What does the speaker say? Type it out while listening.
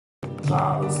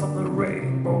Colors of the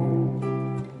rainbow,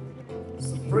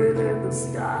 so pretty in the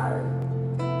sky.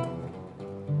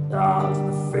 Down to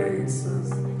the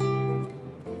faces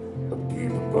of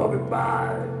people going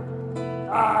by.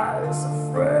 Eyes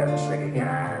of friends shaking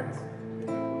hands,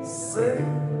 say,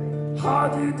 how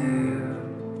do you do?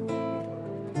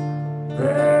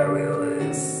 They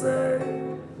really say,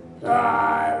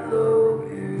 I love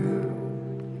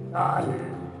you. I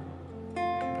hear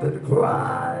them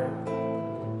cry.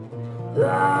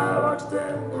 I watch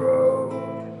them grow.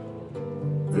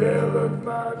 They learn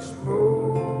much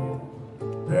more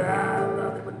than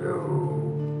I ever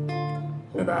knew.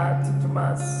 And I think to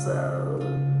myself,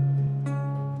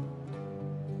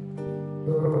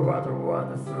 oh, what a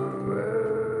wonderful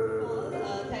world.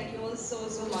 Thank you all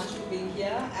so much for being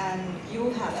here, and you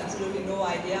have absolutely no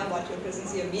idea what your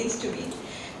presence here means to me,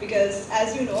 because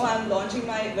as you know, I'm launching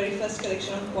my very first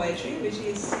collection of poetry, which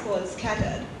is called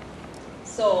Scattered.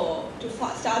 So to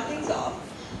start things off,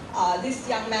 this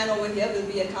young man over here will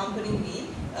be accompanying me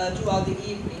throughout the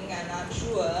evening, and I'm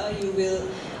sure you will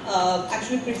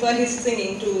actually prefer his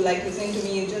singing to like listening to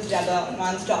me just jabber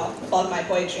non-stop about my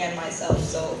poetry and myself.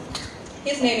 So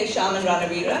his name is Shaman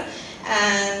Ranavira,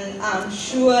 and I'm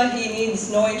sure he needs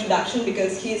no introduction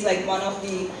because he's like one of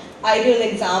the ideal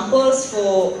examples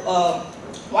for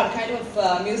what kind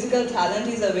of musical talent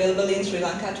is available in Sri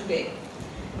Lanka today.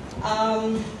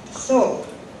 So,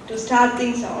 to start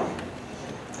things off,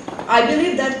 I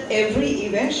believe that every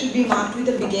event should be marked with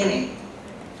a beginning.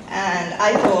 And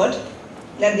I thought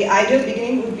that the ideal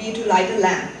beginning would be to light a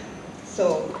lamp.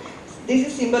 So, this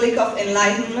is symbolic of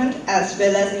enlightenment as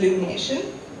well as illumination.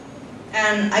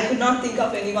 And I could not think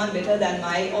of anyone better than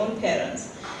my own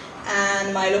parents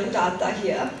and my Lokutata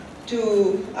here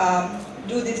to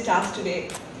do this task today.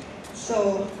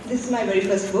 So, this is my very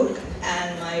first book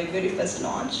and my very first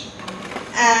launch.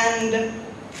 And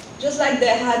just like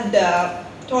they had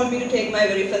taught me to take my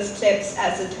very first steps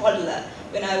as a toddler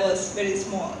when I was very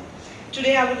small,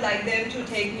 today I would like them to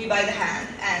take me by the hand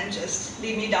and just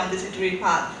lead me down this literary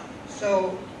path.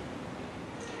 So,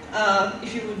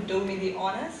 if you would do me the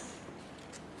honors.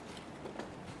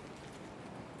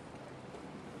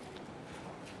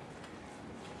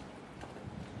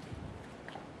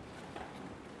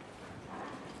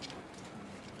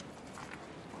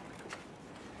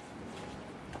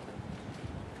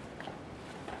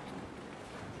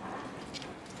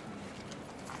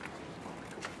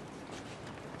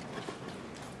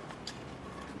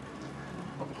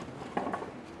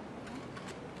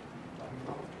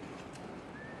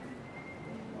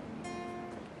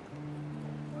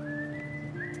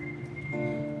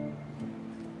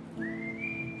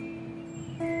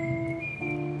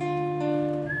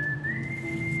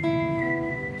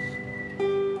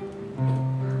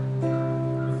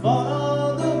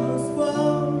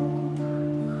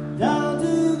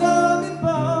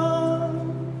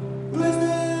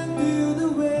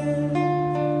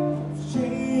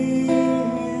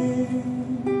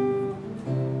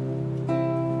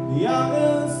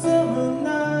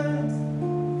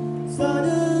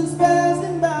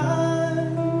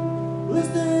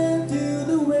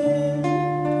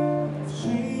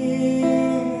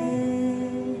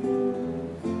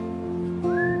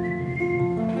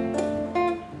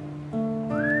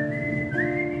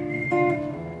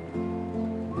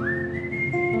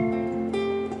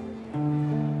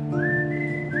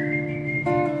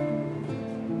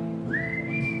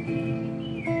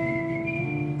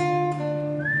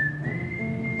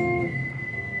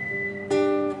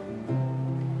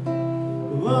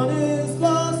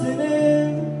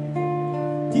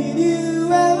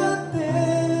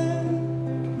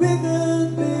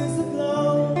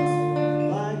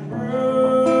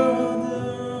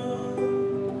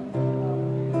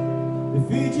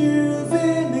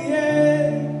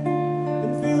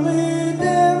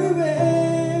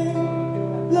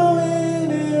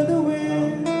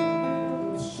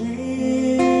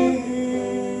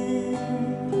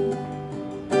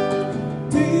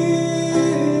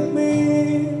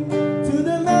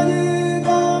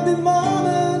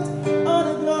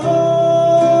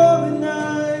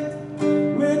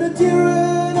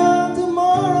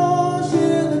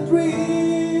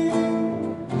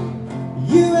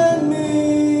 You and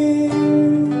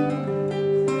me.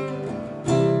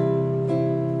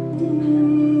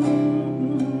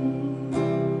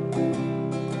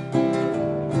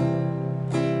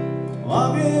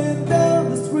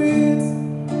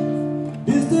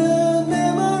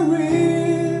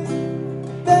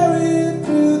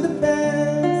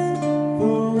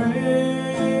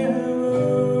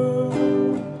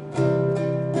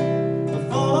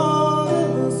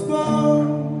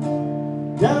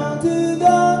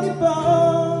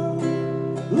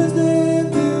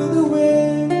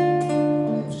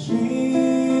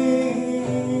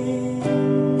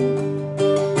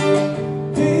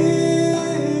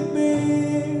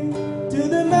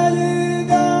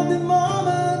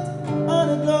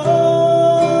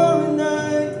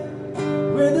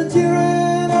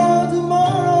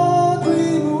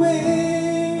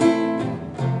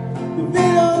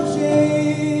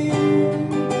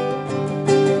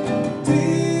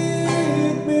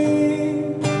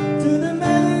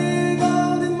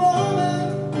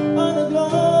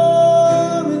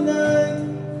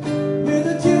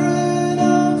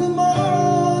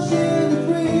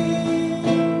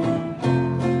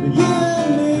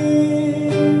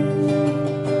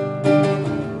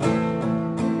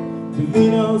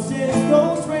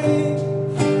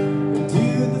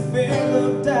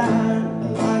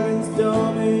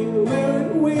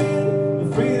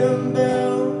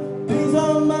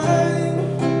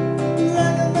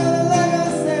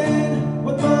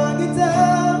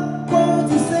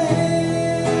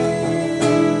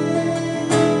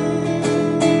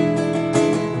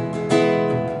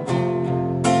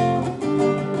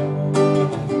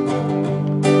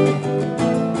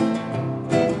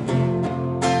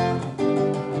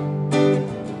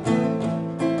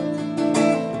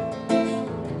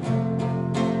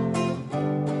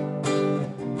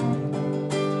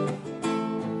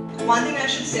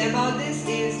 this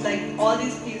is like all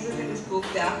these pieces in this book,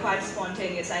 they are quite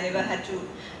spontaneous. I never had to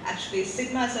actually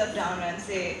sit myself down and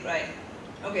say, right,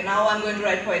 okay, now I'm going to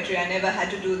write poetry. I never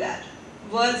had to do that.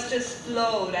 Words just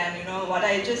flowed, and what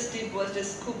I just did was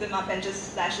just scoop them up and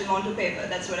just splash them onto paper.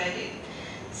 That's what I did.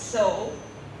 So,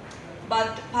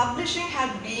 but publishing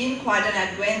had been quite an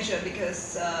adventure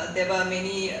because there were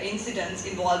many incidents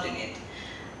involved in it.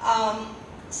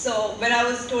 So when I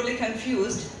was totally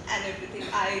confused and everything,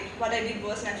 what I did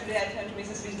was naturally I turned to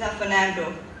Mrs. Vita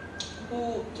Fernando,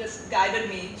 who just guided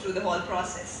me through the whole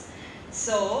process.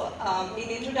 So in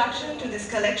introduction to this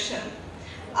collection,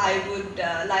 I would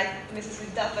like Mrs.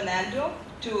 Vita Fernando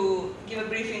to give a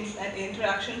brief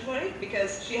introduction for it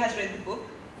because she has read the book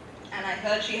and I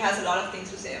heard she has a lot of things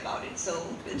to say about it. So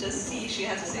we'll just see what she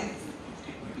has to say.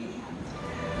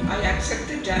 I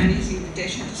accepted Jayani's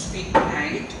invitation to speak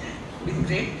tonight with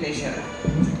great pleasure,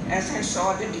 as I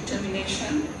saw the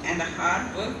determination and the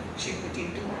hard work she put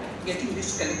into getting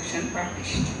this collection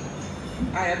published.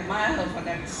 I admire her for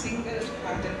that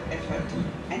single-hearted effort,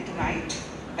 and tonight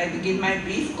I begin my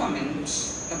brief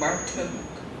comments about her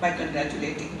book by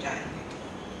congratulating Jayani.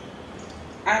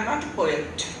 I am not a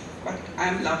poet, but I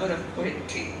am a lover of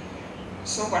poetry.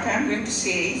 So what I am going to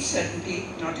say is certainly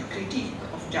not a critique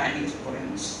of Jayani's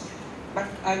poems, but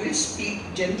I will speak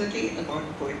generally about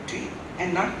poetry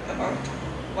and not about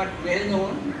what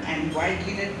well-known and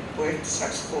widely read poets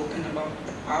have spoken about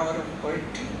the power of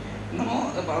poetry,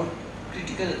 nor about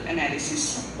critical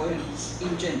analysis of poems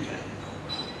in general.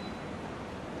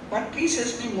 What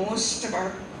pleases me most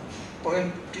about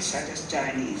poetry such as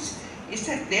Jayani's is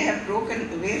that they have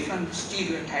broken away from the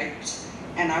stereotypes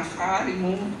and are far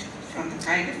removed from the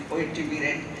kind of poetry we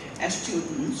read as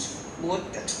students,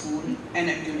 both at school and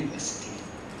at university.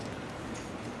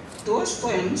 Those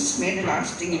poems made a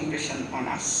lasting impression on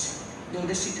us, though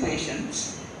the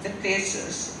situations, the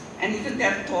places, and even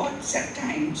their thoughts at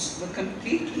times were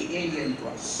completely alien to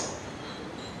us.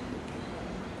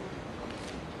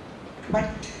 But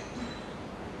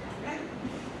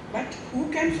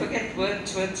who can forget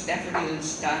Wordsworth's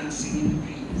daffodils dancing in the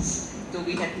breeze, though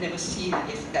we had never seen a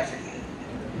daffodil?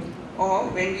 Or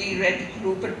when we read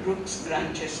Rupert Brooke's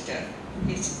Grantchester,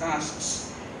 he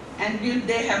asks, and will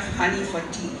they have honey for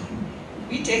tea?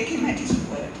 We take him at his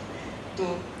word,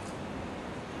 though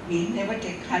we never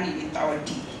take honey with our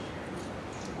tea.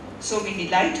 So we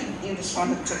delighted in the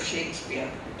sonnets of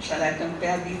Shakespeare, shall I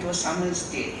compare thee to a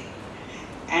summer's day?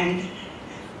 And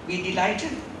we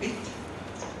delighted with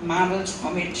Marvel's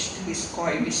homage to his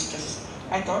coy mistress.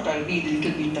 I thought I'll read a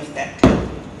little bit of that.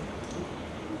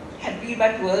 Had we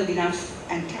but world enough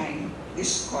and time,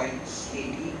 this coy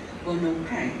lady were no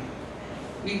crime.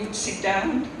 We would sit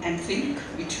down and think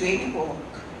which way to walk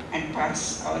and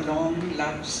pass our long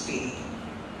love's day.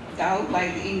 Thou by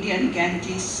the Indian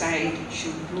Ganges side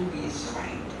should rubies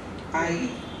find. I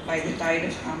by the tide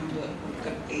of Humber would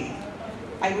complain.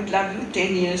 I would love you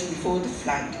 10 years before the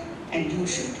flood, and you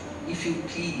should, if you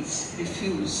please,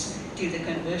 refuse till the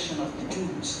conversion of the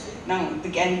Jews. Now, the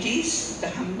Ganges, the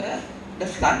Humber, the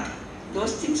flood,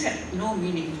 those things had no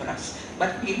meaning for us,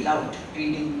 but we loved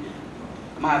reading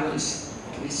Marvel's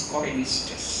to his coy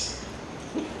mistress.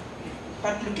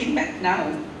 But looking back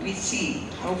now, we see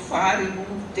how far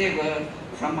removed they were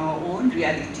from our own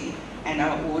reality and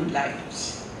our own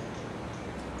lives.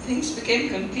 Things became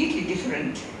completely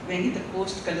different when in the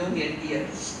post-colonial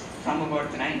years, from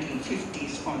about the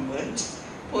 1950s onwards,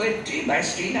 poetry by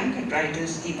Sri Lankan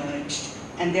writers emerged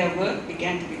and their work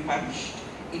began to be published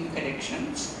in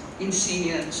collections, in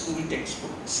senior school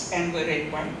textbooks, and were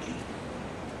read widely.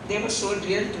 They were so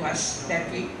real to us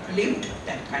that we lived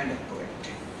that kind of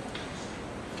poetry.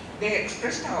 They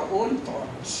expressed our own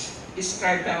thoughts,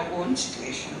 described our own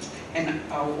situations, and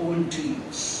our own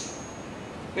dreams.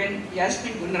 When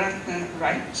Yasmin Gunaratna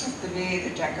writes of the way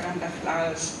the jacaranda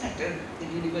flowers scattered the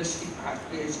university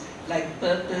pathways like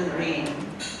purple rain,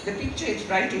 the picture is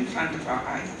right in front of our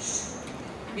eyes.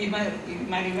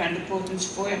 Mary van der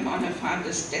Poten's poem on her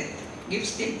father's death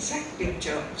gives the exact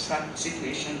picture of such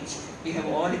situations we have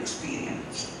all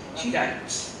experienced. She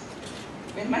writes,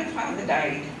 when my father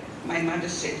died, my mother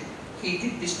said he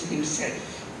did this to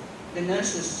himself. The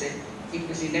nurses said it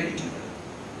was inevitable.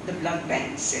 The blood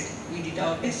bank said we did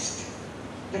our best.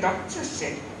 The doctor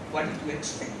said, what did you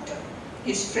expect?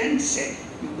 His friends said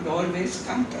you could always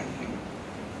count on him.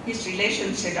 His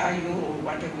relations said, I know,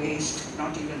 what a waste,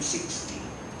 not even 60.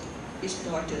 His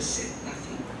daughters said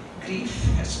nothing. Grief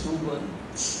has no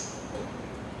words.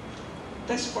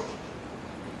 That's what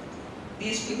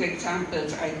these few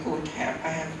examples I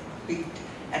have picked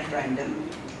at random.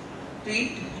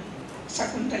 Read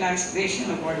Sakuntala's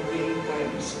Grecian award-winning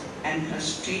poems and her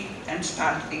street and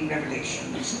startling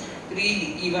revelations,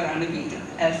 really Eva Ranavida,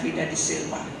 Alfreda de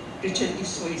Silva, Richard de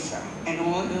Soisa, and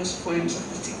all those poems of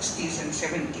the 60s and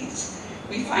 70s,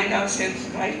 we find ourselves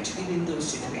right within those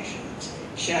situations,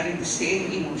 sharing the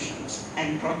same emotions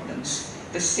and problems,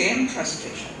 the same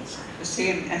frustrations, the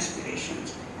same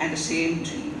aspirations, and the same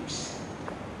dreams.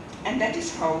 And that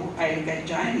is how I look at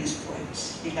Jayani's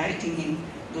poems, delighting in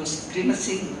those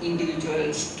grimacing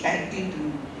individuals clad in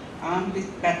blue, armed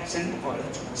with bats and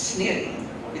balls, sneering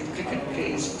with cricket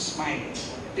plays or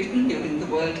smiles, written during the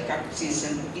World Cup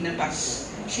season in a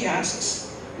bus. She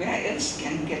asks, where else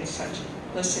can you get such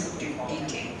perceptive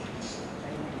detail?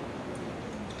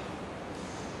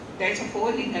 There is a hole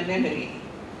in her memory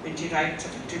when she writes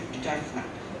of a trip to Jaffna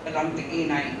along the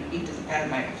A9 into the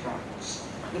Palmyra fronts,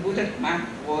 the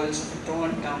bullet-marked walls of a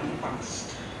torn-down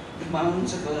past, the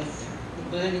mounds of earth,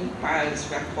 the burning piles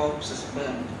where corpses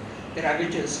burned, the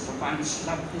ravages of a once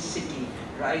lovely city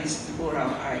rise before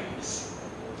our eyes.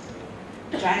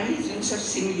 Jayani's use of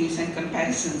similes and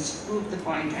comparisons prove the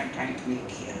point I'm trying to make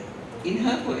here. In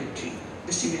her poetry,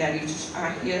 the similarities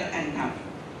are here and now.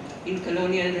 In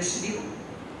Colonial Residue,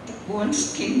 the bone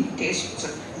skin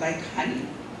tastes like honey,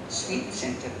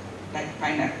 sweet-scented like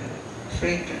pineapple,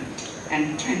 fragrant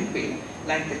and tranquil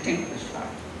like the temple flower.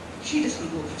 She doesn't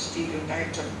go for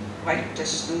stereotypes of white as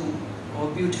snow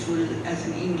or beautiful as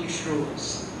an English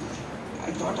rose.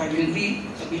 I thought I will read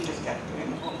a bit of that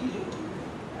poem of you.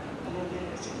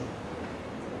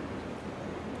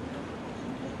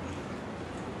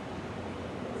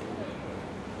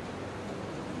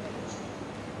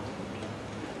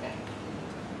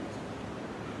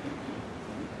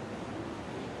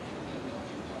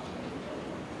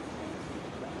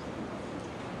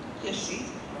 You see,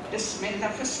 the smell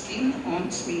of her skin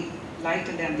haunts me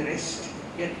lighter than the rest,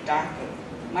 yet darker,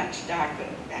 much darker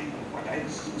than what I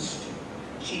was used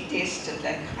to. She tasted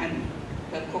like honey,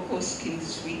 her cocoa skin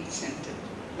sweet-scented,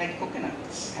 like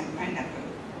coconuts and pineapple,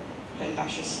 her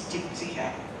luscious gypsy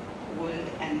hair, cold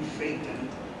and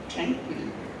fragrant,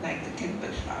 tranquil like the temple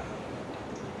flower.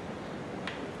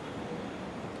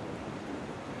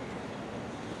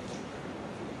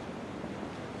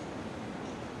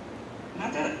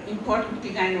 Another important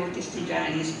thing I noticed in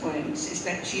Jayani's poems is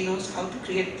that she knows how to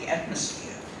create the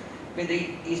atmosphere, whether it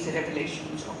is the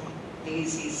revelations of a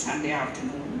lazy Sunday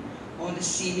afternoon or the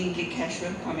seemingly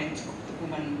casual comments of the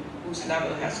woman whose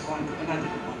lover has gone to another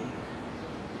woman.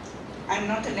 I'm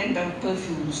not a lender of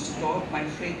perfumes to daub my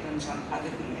fragrance on other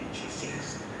women, she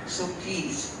says. So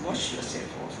please wash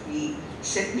yourself of me,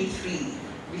 set me free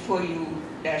before you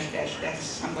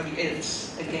somebody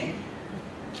else again.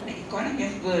 The economy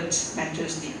of words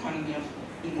matches the economy of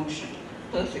emotion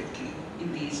perfectly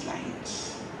in these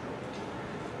lines.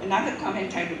 Another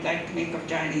comment I would like to make of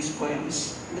Jayani's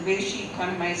poems, the way she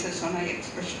economizes on her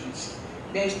expressions.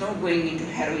 There is no going into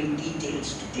harrowing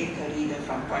details to take a reader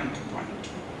from point to point.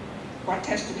 What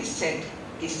has to be said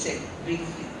is said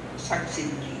briefly,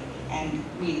 succinctly, and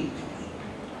meaningfully.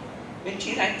 When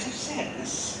she writes of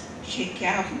sadness, she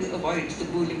carefully avoids the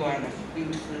boulevard of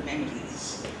beautiful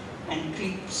memories and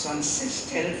creeps on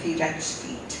stealthy rat's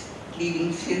feet,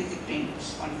 leaving filthy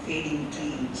prints on fading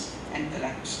dreams and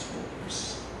collapsed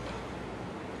hopes.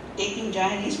 Taking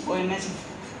Jayani's poem as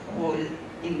a whole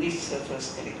in this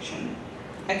first collection,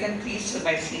 I can please her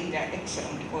by saying they are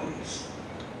excellent poems.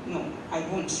 No, I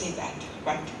won't say that,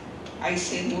 but I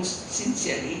say most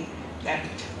sincerely that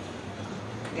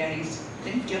there is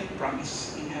plenty of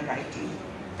promise in her writing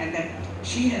and that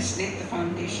she has laid the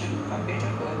foundation for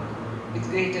better work with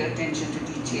greater attention to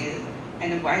detail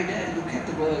and a wider look at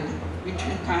the world which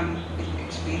will come with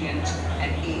experience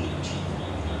and age.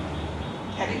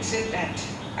 Having said that,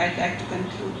 I'd like to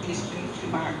conclude these brief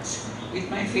remarks with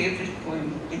my favorite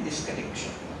poem in this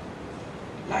collection.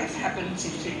 Life happens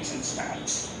in fits and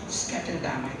starts, scattered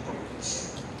are my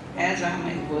thoughts, as are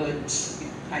my words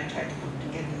I try to put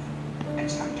together, and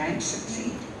sometimes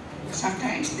succeed,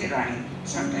 sometimes they rhyme,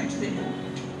 sometimes they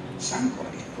don't. Some call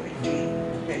it poetry,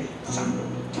 well, some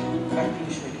don't, but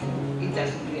usually it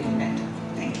doesn't really matter.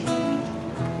 Thank you.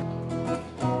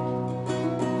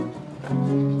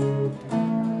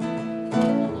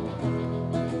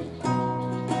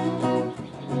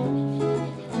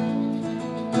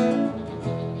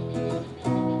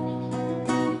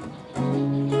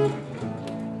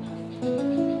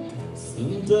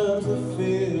 Sometimes I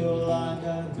feel like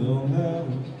I don't have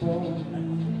a home.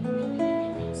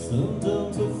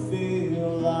 Sometimes I feel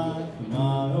like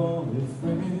my only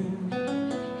friend.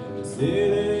 The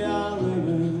city I live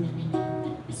in,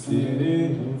 the city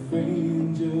of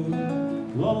strangers.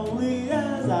 Lonely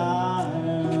as I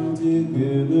am, did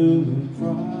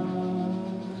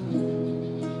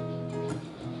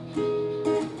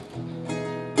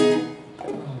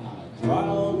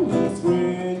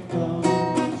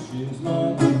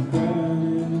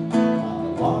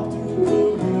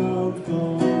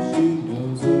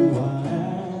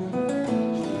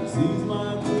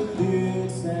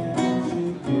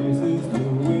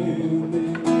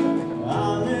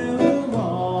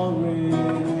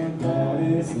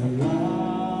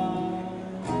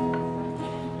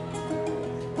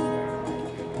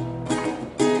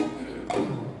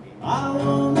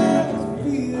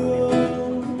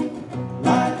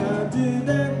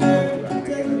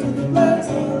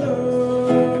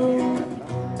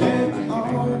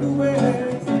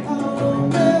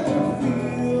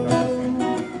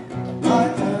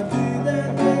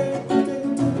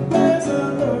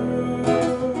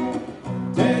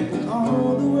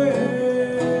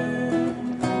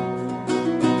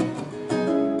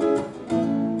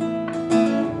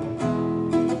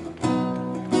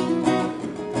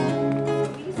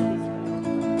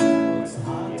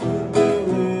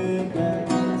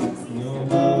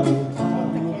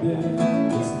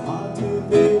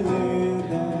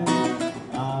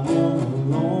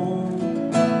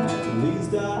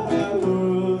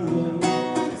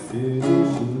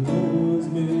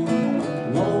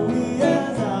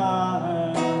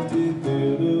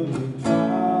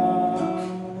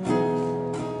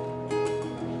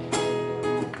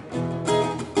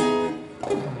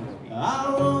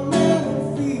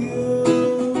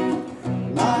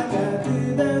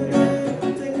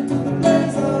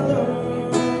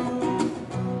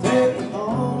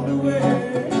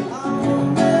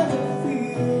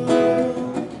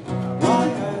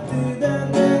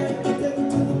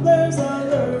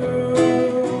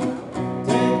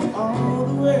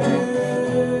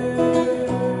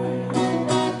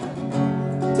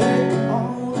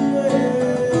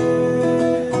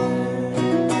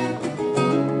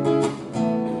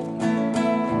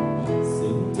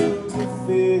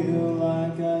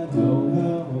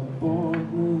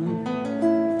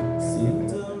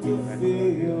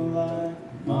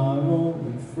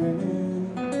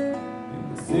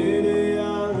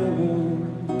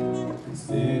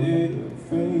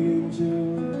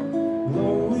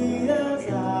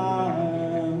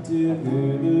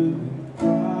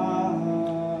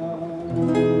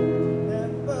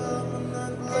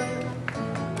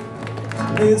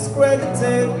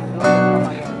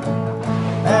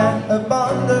and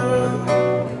abundant.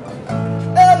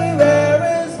 Everywhere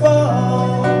is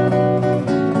war.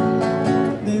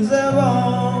 These are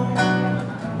wrong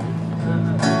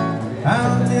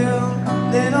until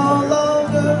they no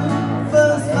longer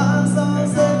first class or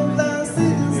second class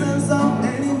citizens of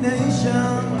any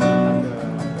nation.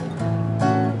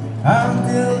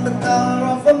 Until the color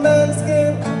of a man's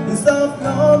skin is of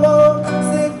no more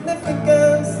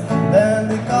significance than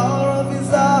the color of his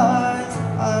eyes.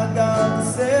 I got to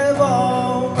save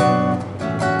all.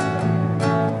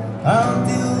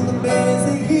 Until the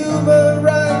basic human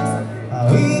rights are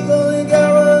equally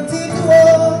guaranteed to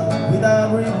all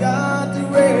without regard to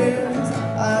race.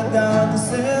 I got to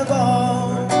save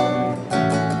all.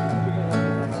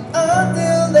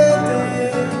 Until that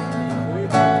day,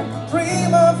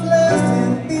 dream of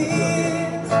lasting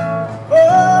peace,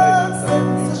 or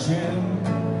censorship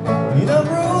in a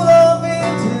rule of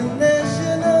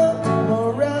international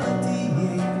morality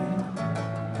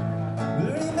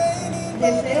will remain in.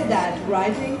 They say that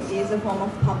writing is a form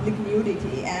of public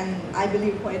nudity, and I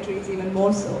believe poetry is even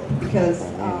more so, because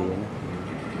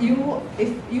if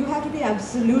you have to be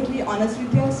absolutely honest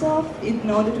with yourself in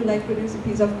order to produce a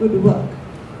piece of good work.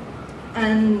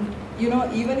 And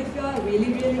even if you are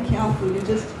really, really careful, you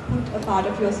just put a part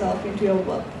of yourself into your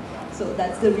work. So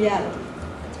that's the reality.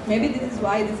 Maybe this is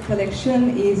why this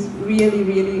collection is really,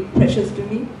 really precious to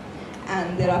me.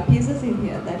 And there are pieces in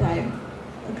here that I am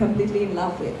completely in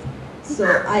love with. So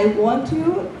I want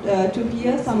you to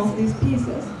hear some of these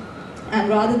pieces. And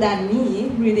rather than me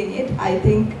reading it, I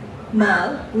think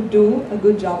Merle would do a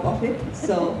good job of it.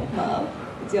 So Merle,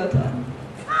 it's your turn.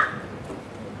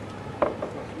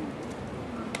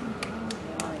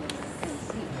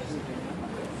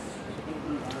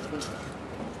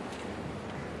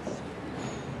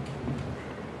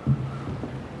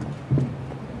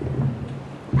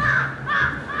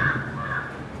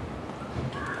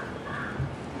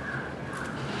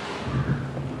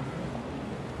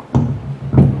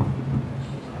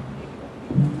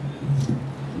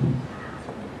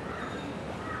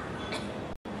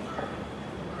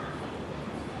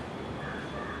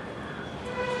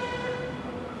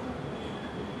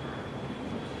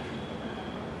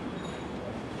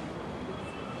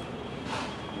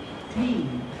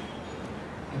 Clean.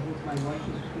 I hope my voice is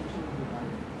reaching everyone.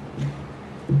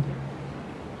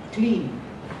 Clean.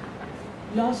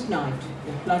 Last night,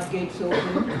 the floodgates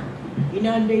opened,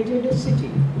 inundated a city,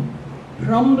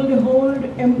 crumbled a whole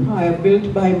empire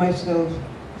built by myself,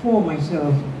 for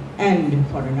myself, and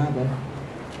for another.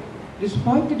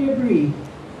 Despite the debris,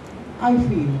 I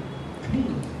feel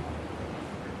clean.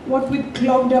 What with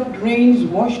clogged up drains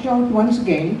washed out once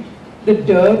again, the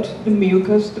dirt, the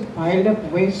mucus, the piled up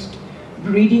waste,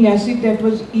 breeding acid that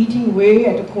was eating away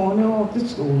at a corner of the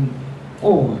soul,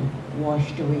 all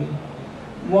washed away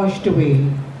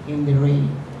in the rain.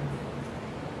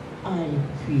 I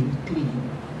feel clean.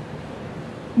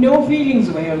 No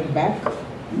feelings were held back,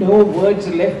 no words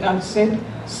left unsaid,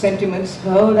 sentiments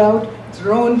hurled out,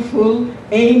 thrown full,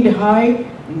 aimed high,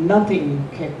 nothing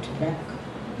kept back.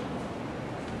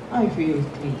 I feel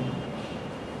clean.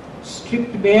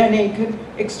 Stripped bare naked,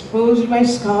 exposed my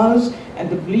scars and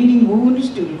the bleeding wounds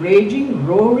to raging,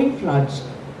 roaring floods.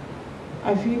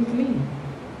 I feel clean.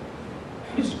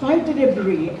 Despite the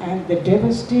debris and the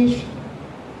devastation,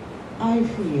 I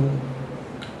feel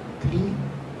clean.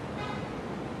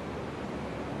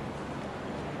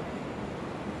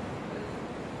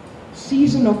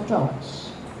 Season of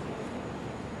thoughts.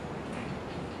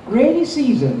 Rainy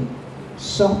season,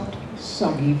 soft,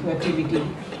 soggy fertility,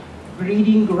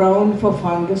 breeding ground for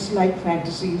fungus-like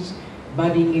fantasies,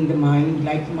 budding in the mind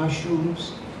like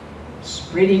mushrooms,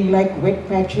 spreading like wet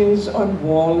patches on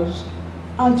walls,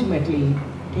 ultimately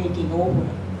taking over.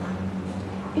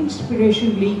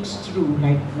 Inspiration leaks through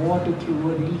like water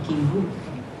through a leaking roof,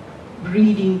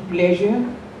 breeding pleasure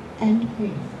and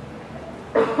pain.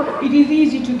 It is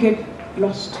easy to get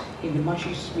lost in the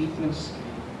mushy sweetness,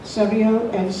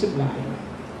 surreal and sublime,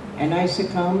 and I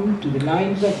succumb to the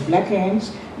lines of black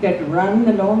ants that run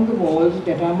along the walls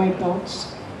that are my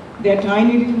thoughts, their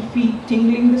tiny little feet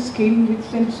tingling the skin with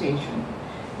sensation,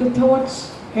 the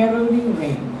thoughts heralding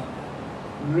rain.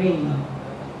 Rain,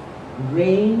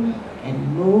 rain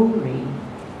and more rain.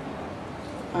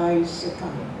 I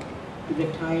succumb to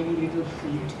the tiny little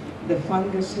feet, the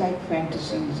fungus-like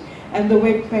fantasies, and the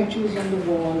wet patches on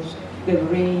the walls. The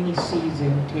rainy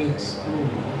season takes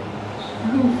over.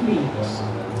 Roof leaks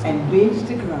and bathes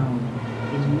the ground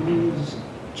in muse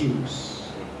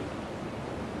juice.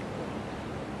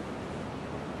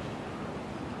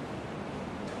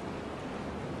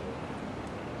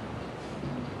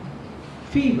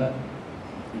 fever.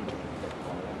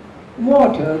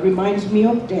 Water reminds me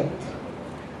of death.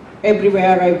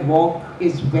 Everywhere I walk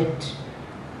is wet,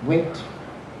 wet,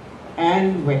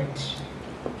 and wet,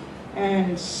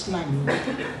 and slimy.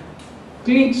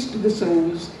 Clings to the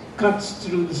soles, cuts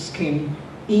through the skin,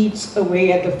 eats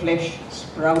away at the flesh,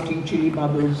 sprouting chilly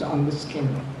bubbles on the skin.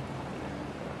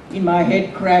 In my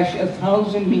head crash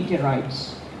 1,000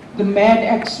 meteorites. The mad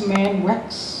axeman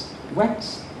whacks,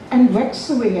 whacks, and whacks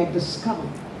away at the skull.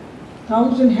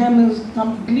 1,000 hammers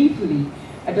thump gleefully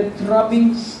at a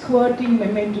throbbing, squirting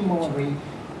memento mori,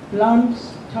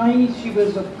 plants tiny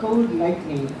shivers of cold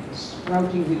lightning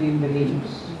sprouting within the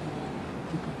limbs.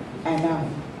 And I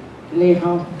lay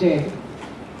half dead,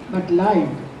 but live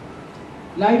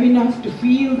enough to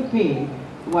feel the pain,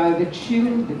 while the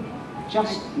chill that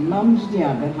just numbs the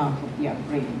other half of the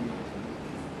brain.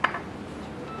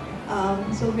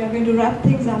 So we are going to wrap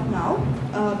things up now.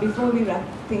 Before we wrap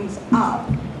things up,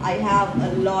 I have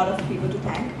a lot of people to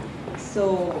thank.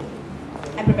 So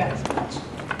I prepared a speech.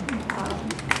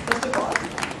 First of all,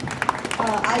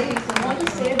 I want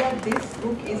to say that this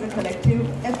book is a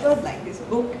collective effort, like this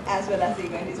book as well as the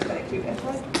event is a collective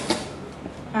effort.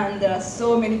 And there are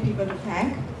so many people to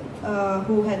thank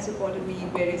who had supported me in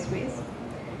various ways.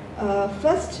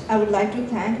 First, I would like to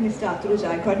thank Mr. Atul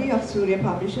Jayakodi of Surya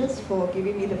Publishers for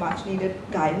giving me the much needed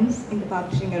guidance in the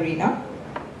publishing arena.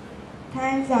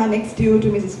 Thanks are next due to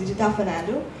Mrs. Vijita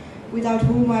Fernando, without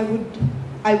whom I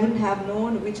wouldn't have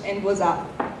known which end was up,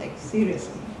 like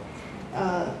seriously.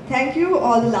 Thank you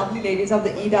all the lovely ladies of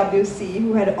the EWC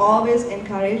who had always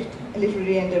encouraged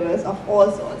literary endeavors of all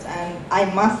sorts, and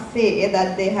I must say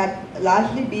that they had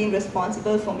largely been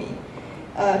responsible for me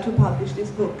to publish this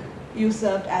book. You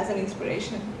served as an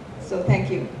inspiration, so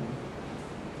thank you.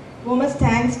 Warmest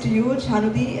thanks to you,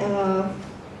 Chanudi,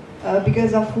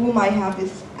 because of whom I have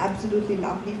this absolutely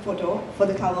lovely photo for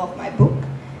the cover of my book.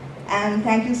 And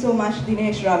thank you so much,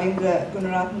 Dinesh Ravindra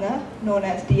Gunaratna, known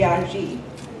as DRG,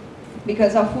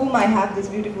 because of whom I have this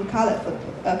beautiful cover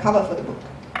for the book.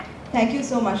 Thank you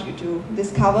so much, you two.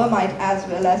 This cover might as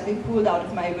well as be pulled out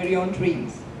of my very own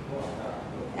dreams.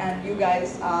 And you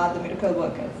guys are the miracle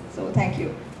workers, so thank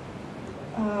you.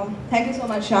 Thank you so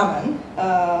much, Shaman,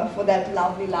 for that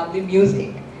lovely, lovely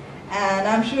music. And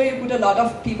I'm sure you put a lot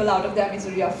of people out of their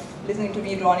misery of listening to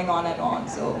me droning on and on.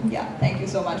 So yeah, thank you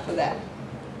so much for that.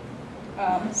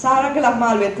 Saranga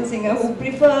Lakmal singer, who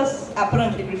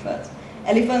apparently prefers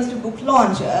elephants to book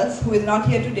launchers, who is not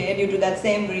here today due to that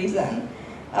same reason,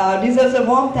 deserves a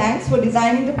warm thanks for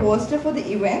designing the poster for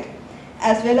the event,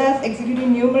 as well as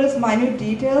executing numerous minute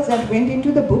details that went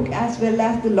into the book as well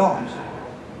as the launch.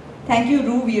 Thank you,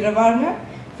 Ru Veeravarna,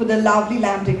 for the lovely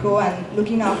lamp decor and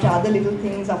looking after other little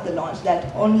things of the launch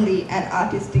that only an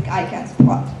artistic eye can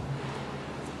spot.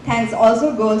 Thanks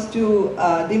also goes to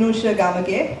Dinusha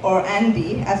Gamage, or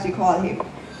Andy as we call him,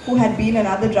 who had been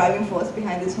another driving force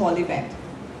behind this whole event.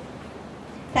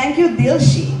 Thank you,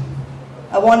 Dilshi,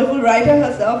 a wonderful writer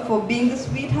herself, for being the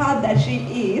sweetheart that she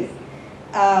is,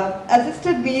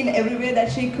 assisted me in every way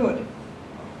that she could.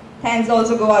 Thanks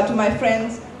also go out to my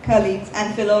friends, colleagues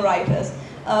and fellow writers.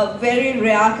 A very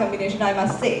rare combination, I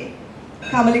must say.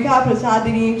 Kamalika,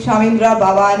 Prasadini, Shamindra,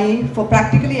 Bhavani, for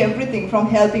practically everything from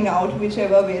helping out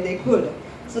whichever way they could,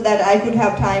 so that I could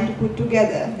have time to put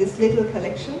together this little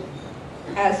collection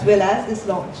as well as this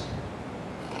launch.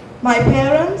 My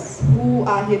parents, who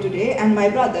are here today, and my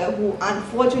brother, who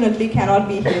unfortunately cannot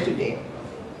be here today,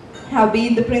 have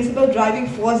been the principal driving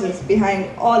forces behind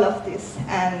all of this,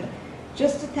 and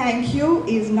just to thank you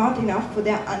is not enough for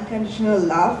their unconditional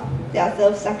love, their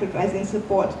self-sacrificing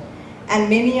support, and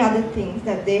many other things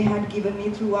that they had given me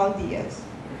throughout the years.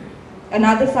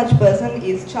 Another such person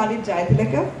is Chalit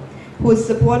Jayatilaka, whose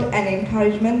support and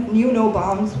encouragement knew no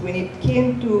bounds when it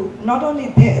came to not only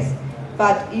this,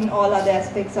 but in all other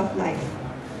aspects of life.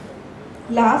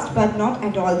 Last but not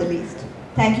at all the least,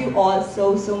 thank you all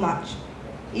so much,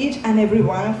 each and every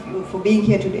one of you, for being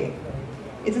here today.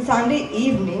 It's a Sunday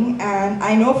evening, and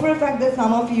I know for a fact that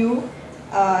some of you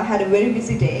had a very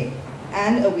busy day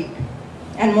and a week.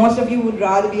 And most of you would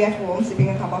rather be at home sipping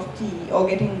a cup of tea or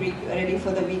getting ready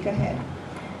for the week ahead.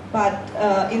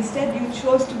 But instead you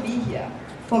chose to be here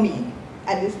for me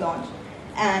at this launch.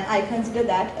 And I consider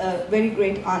that a very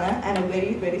great honor and a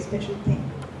very, very special thing.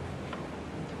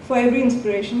 For every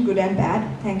inspiration, good and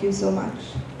bad, thank you so much.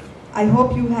 I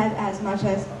hope you had as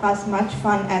much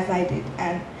fun as I did.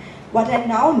 And what I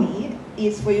now need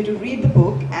is for you to read the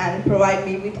book and provide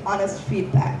me with honest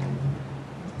feedback.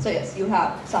 So yes, you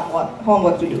have somewhat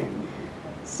homework to do.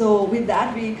 So with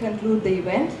that, we conclude the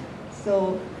event.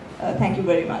 So thank you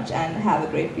very much and have a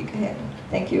great week ahead.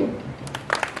 Thank you.